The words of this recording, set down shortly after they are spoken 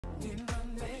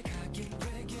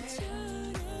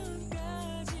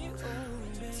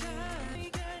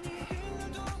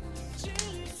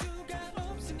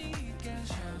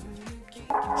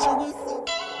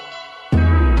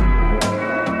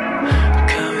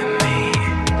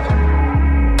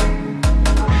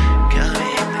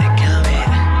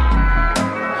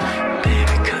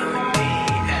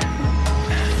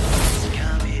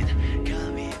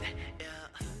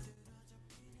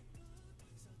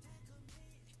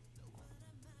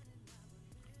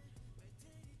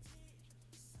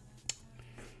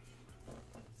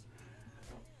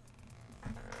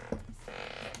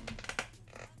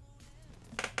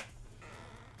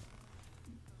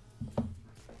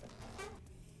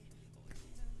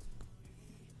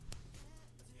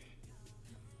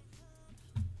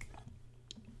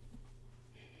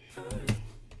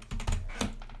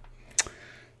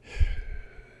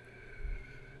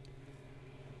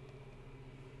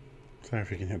Sorry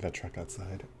if you can hear that truck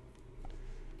outside.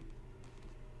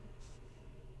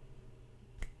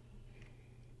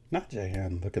 Not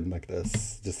Jaehyun looking like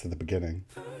this just at the beginning.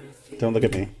 Don't look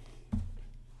at me.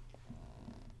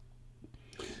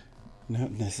 No,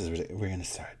 this is ridiculous. We're gonna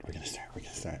start. I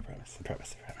promise. I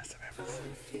promise.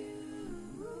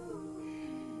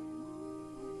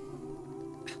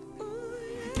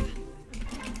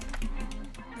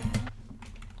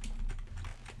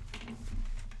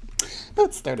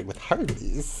 Not starting with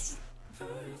Hardee's.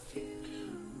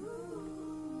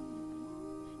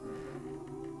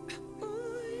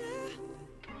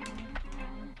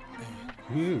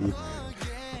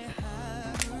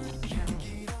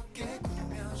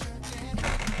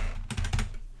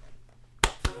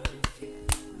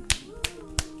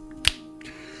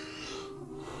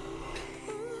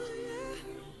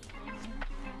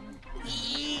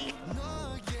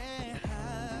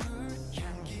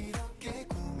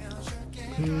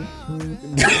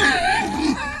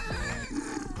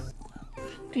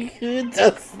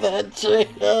 That's not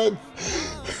Jaehyun.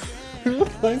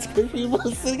 Realize Perfume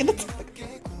was sitting in the top.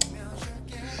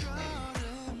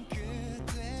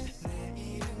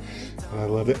 I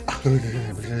love it.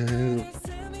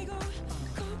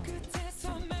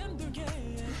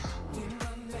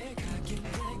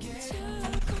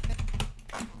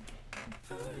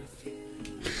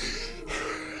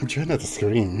 I'm trying not to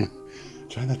scream.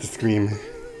 Try not to scream.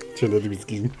 Try not to be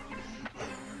screaming.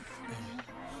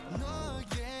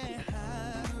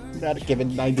 Not a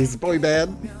given 90s boy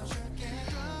band.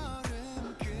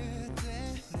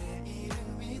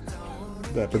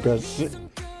 That progression.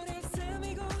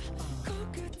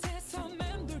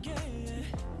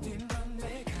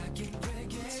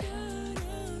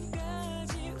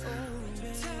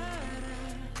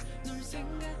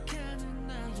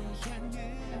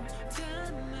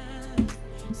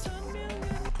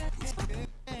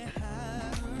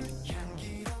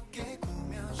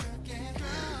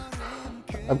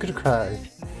 I'm gonna cry.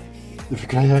 If I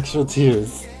cry actual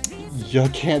tears, you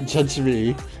can't judge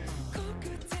me.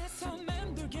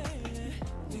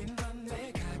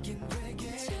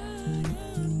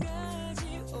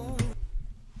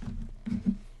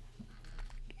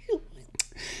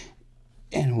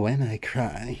 And when I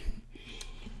cry,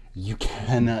 you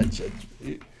cannot judge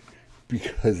me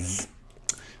because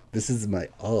this is my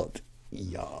alt,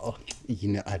 y'all. You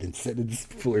know, I didn't say this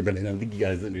before, but I don't think you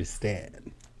guys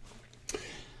understand.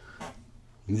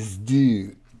 This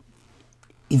dude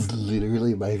is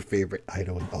literally my favorite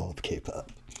idol in all of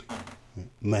K-pop.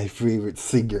 My favorite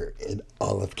singer in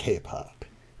all of K-pop.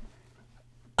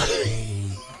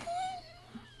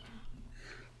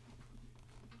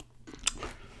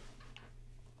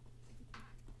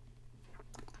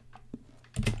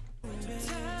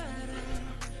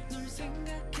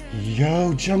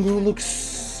 Yo, Jungkook looks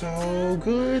so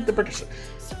good. The British.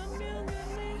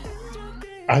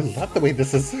 I love the way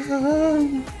this is.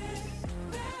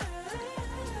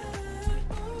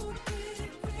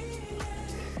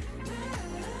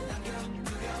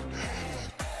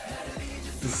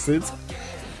 This is.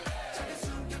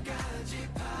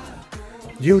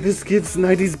 Yo, this gives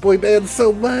 90s boy band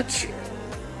so much.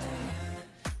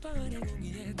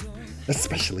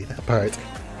 Especially that part.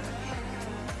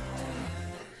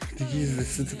 Did you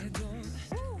listen to that?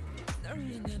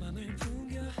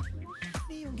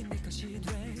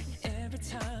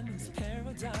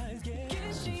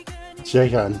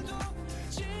 Jaehyun.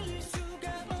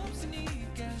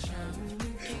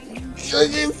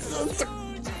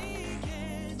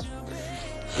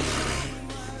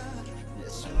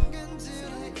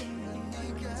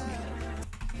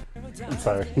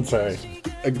 I'm sorry.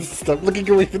 I'm gonna stop looking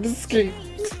away from the screen.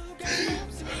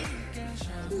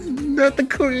 Not the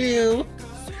choreo.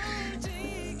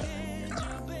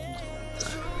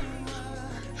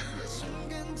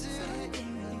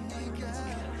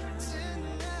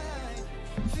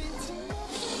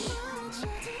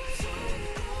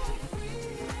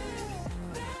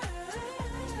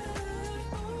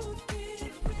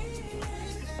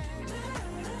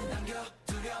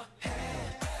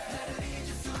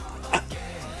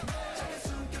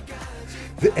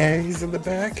 the A's in the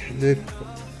back. And then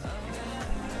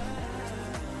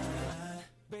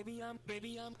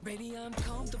Baby, I'm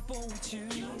comfortable with you.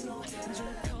 You're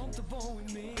comfortable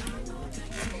with me.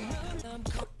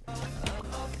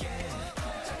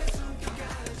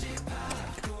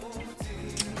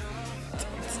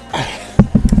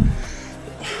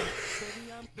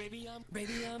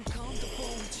 Baby, I'm comfortable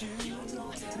with you.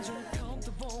 You're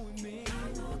comfortable with me.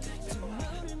 두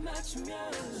마음을 맞추면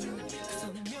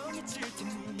선명해질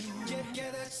테니.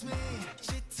 Yeah, that's me.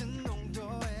 짙은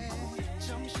농도에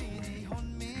정신이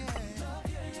혼미해.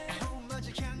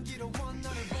 아romatic 향기로워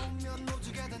너를 보면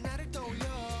모두가 다 나를 떠올려.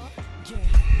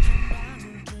 Yeah, 한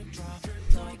방울 drip drop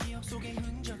너의 기억 속에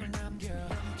흔적을 남겨.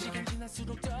 시간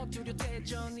지날수록 더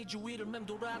뚜렷해져 네 주위를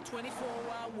맴돌아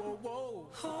 24hour.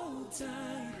 Hold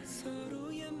tight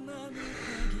서로의 맘을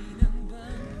확인한 밤.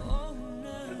 Oh, 난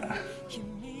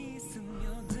힘이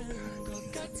스며드는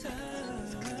것 같아.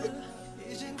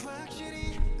 이젠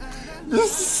확실히 알아.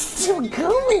 this is still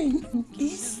going.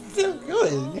 He's still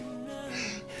going.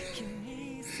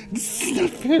 This is not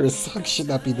fair. A song should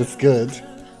not be this good.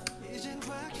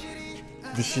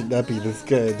 This should not be this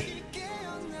good.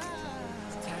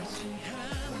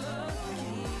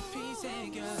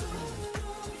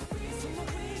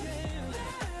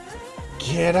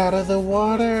 Get out of the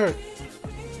water!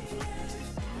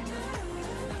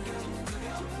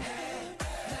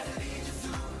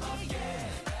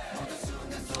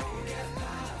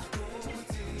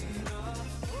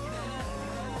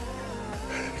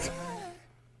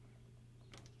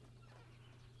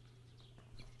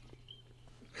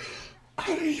 I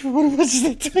don't even want to watch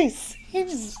that twice. I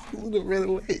just want to run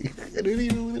away. I don't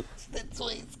even want to watch that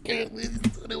twice, girl. I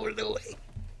just want to run away.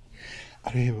 I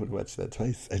don't even want to watch that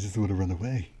twice. I just want to run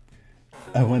away.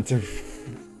 I want to.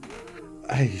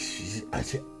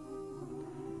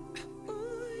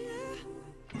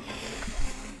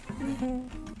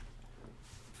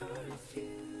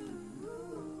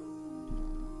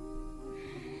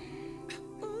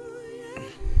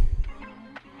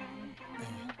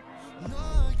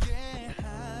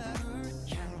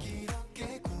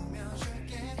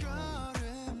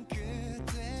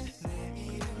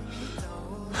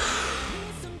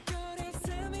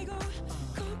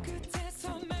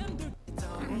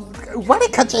 Why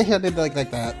did cut your hand in like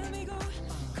that?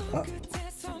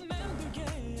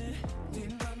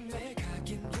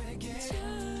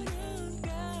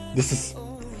 This is.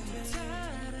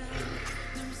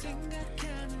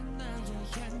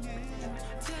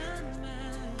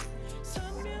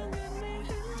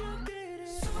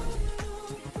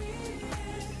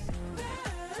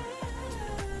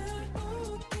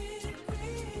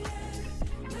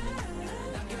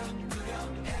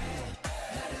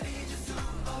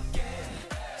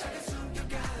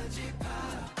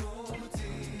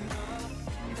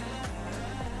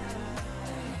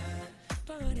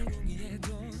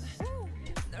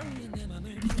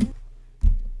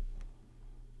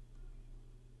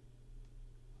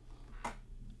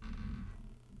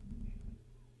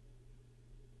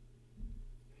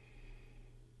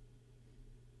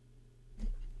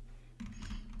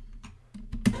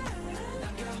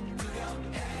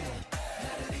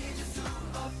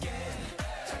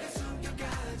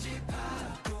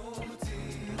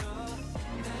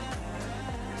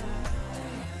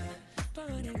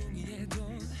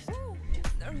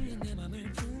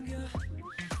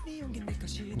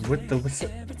 What the what's it?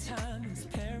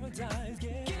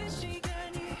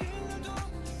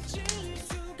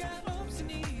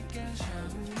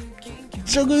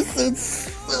 Jungkook sounds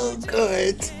so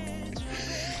good.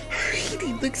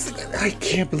 He looks so good. I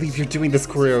can't believe you're doing this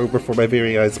choreo before my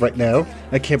very eyes right now.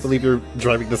 I can't believe you're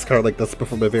driving this car like this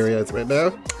before my very eyes right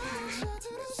now.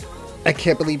 I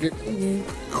can't believe you're.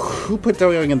 Who put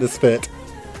DOJAEJUNG in this fit?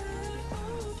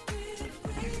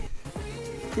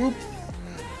 Who?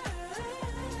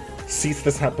 Cease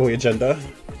this hot boy agenda.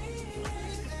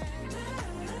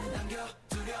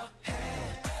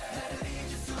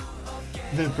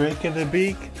 The break and the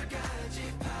beak.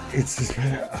 It's just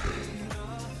better.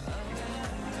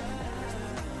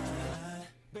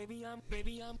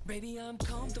 Baby, I'm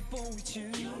comfortable with you.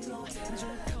 You're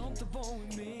comfortable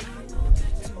with me.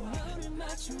 두 마음을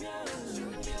맞추면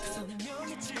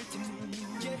선명해질 테니.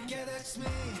 Yeah, that's me.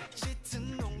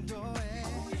 짙은 농도에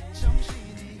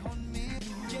정신이 혼미.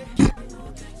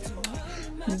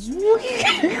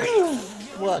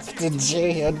 Fuck, did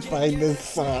Jaehyun find this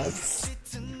sauce?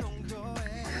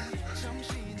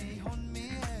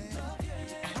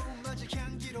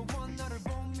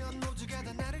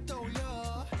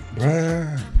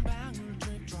 Bruh.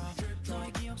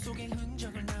 너의 기억 속에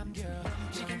흔적을 남겨.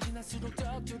 시간 지날수록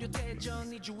더 뚜렷해져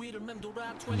네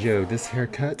Yo, this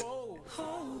haircut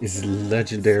is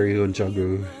legendary on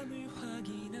Jungkook.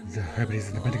 The harmonies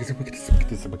and the melodies. Oh my goodness, oh my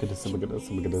goodness, oh my goodness, oh my goodness,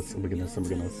 oh my goodness, oh my goodness, oh my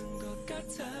goodness.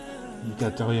 You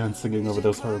got Daeyeon singing over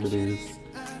those harmonies.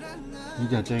 You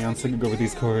got Jaeyeon singing over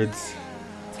these chords.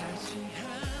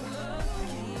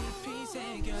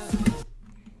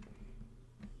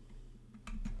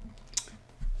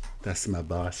 That's my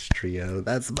boss trio.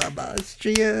 That's my boss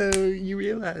trio. You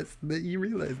realize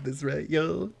this, right,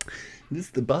 yo? This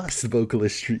is the boss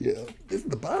vocalist trio. This is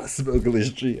the boss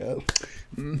vocalist trio.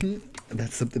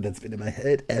 That's something that's been in my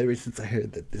head ever since I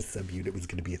heard that this subunit was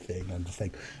gonna be a thing. I'm just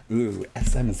like, ooh,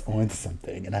 SM is on to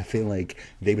something, and I feel like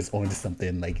they was on to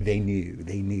something. Like they knew.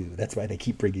 That's why they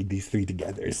keep bringing these three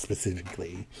together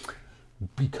specifically,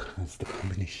 because the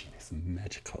combination is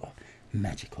magical,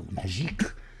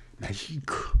 magique.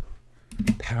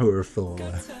 Powerful,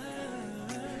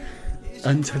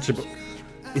 untouchable.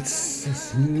 It's so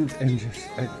smooth and just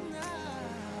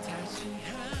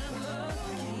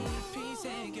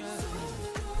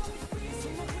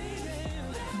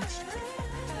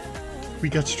we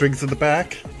got strings in the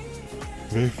back,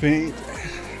 very faint.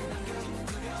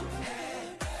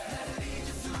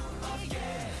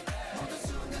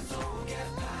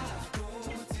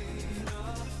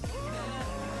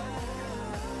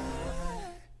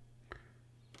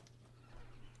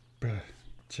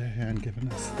 Jaehyun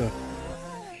giving us the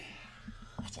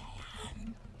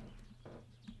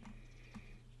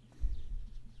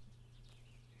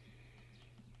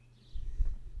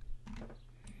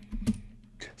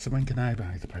So when can I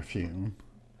buy the perfume?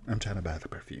 I'm trying to buy the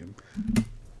perfume.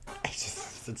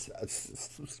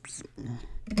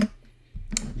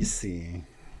 You see,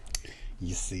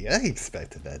 I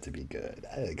expected that to be good.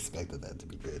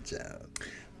 Joe.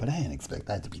 But I didn't expect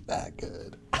that to be that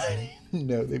good. I didn't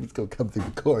know they was gonna come through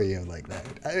the choreo like that.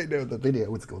 I didn't know the video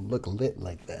was gonna look lit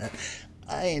like that.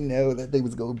 I didn't know that they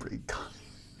was gonna bring.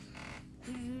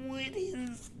 What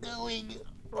is going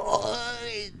on?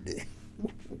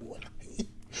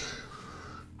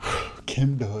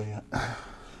 Kim Doya.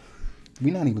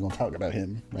 We're not even gonna talk about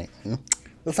him right now.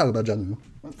 Let's talk about Jungkook.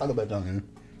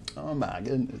 Oh my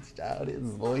goodness, child, his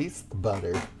voice,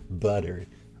 butter.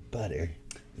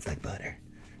 It's like butter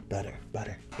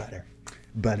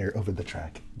over the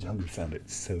track. Jungkook sounded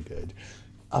so good.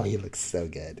 Oh, he looks so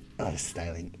good. Oh, his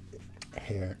styling,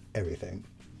 hair, everything.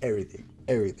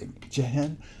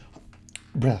 Jaehyun,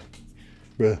 bruh,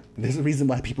 there's a reason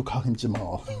why people call him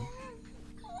Jamal.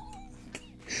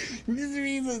 There's a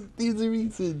reason.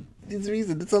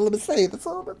 That's all I'm gonna say. That's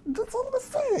all I'm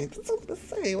gonna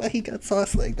say. Why he got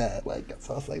sauce like that? Why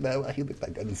he looked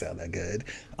like that and sound that good?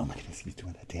 Oh my goodness, he was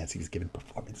doing that dance. He was giving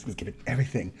performance. He was giving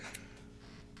everything.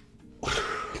 I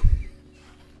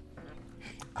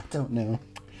don't know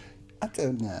what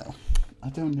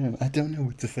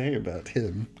to say about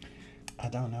him. I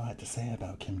don't know what to say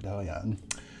about Kim Do-yeon.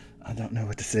 I don't know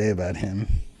what to say about him.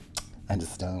 I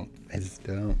just don't.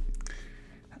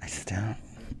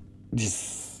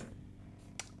 Just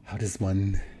how does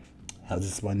one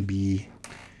be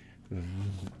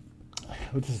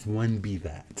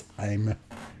that?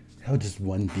 How does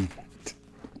one be that?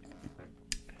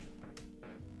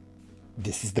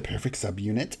 This is the perfect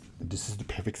subunit. This is the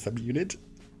perfect subunit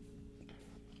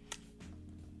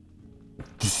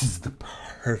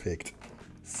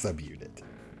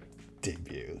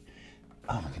debut.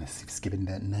 Oh my goodness, he's giving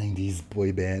that 90s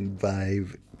boy band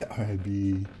vibe, the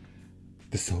R&B,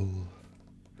 the soul,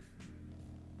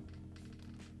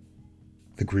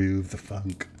 the groove, the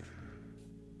funk.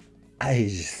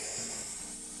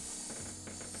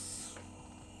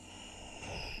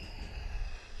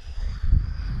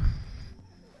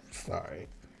 Sorry.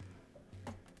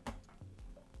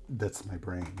 That's my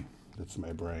brain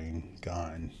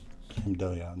gone. Kim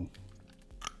Do-yeon.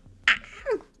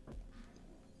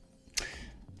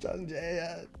 Jung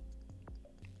Jae-yeon.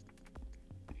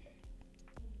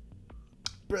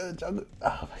 Bro, Jung.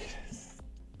 Oh my goodness.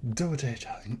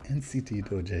 DOJAEJUNG NCT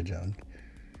DOJAEJUNG.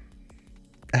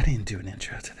 I didn't do an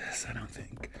intro to this, I don't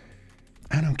think.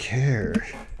 I don't care.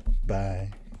 Bye.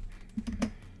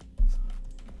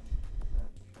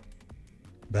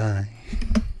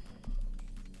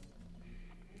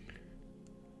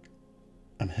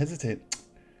 I'm hesitating.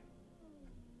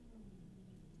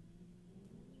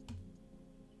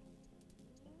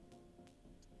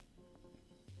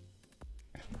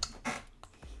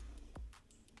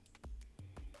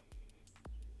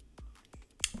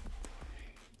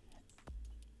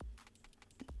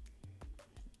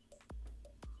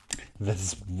 That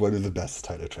is one of the best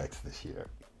title tracks this year,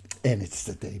 and it's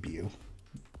the debut.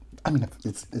 I mean,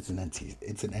 it's an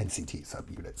NCT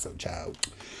subunit, so ciao.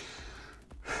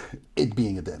 it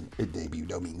being a debut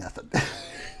don't mean nothing.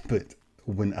 But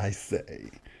when I say,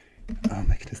 oh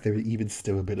my goodness, there was even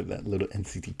still a bit of that little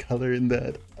NCT color in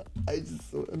that.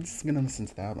 I'm just gonna listen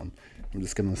to the album. I'm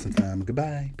just gonna listen to the album.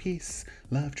 Goodbye, peace,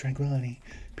 love, tranquility.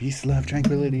 Peace, love,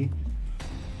 tranquility.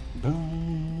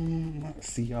 Boom.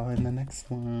 See y'all in the next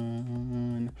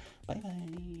one. Bye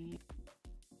bye.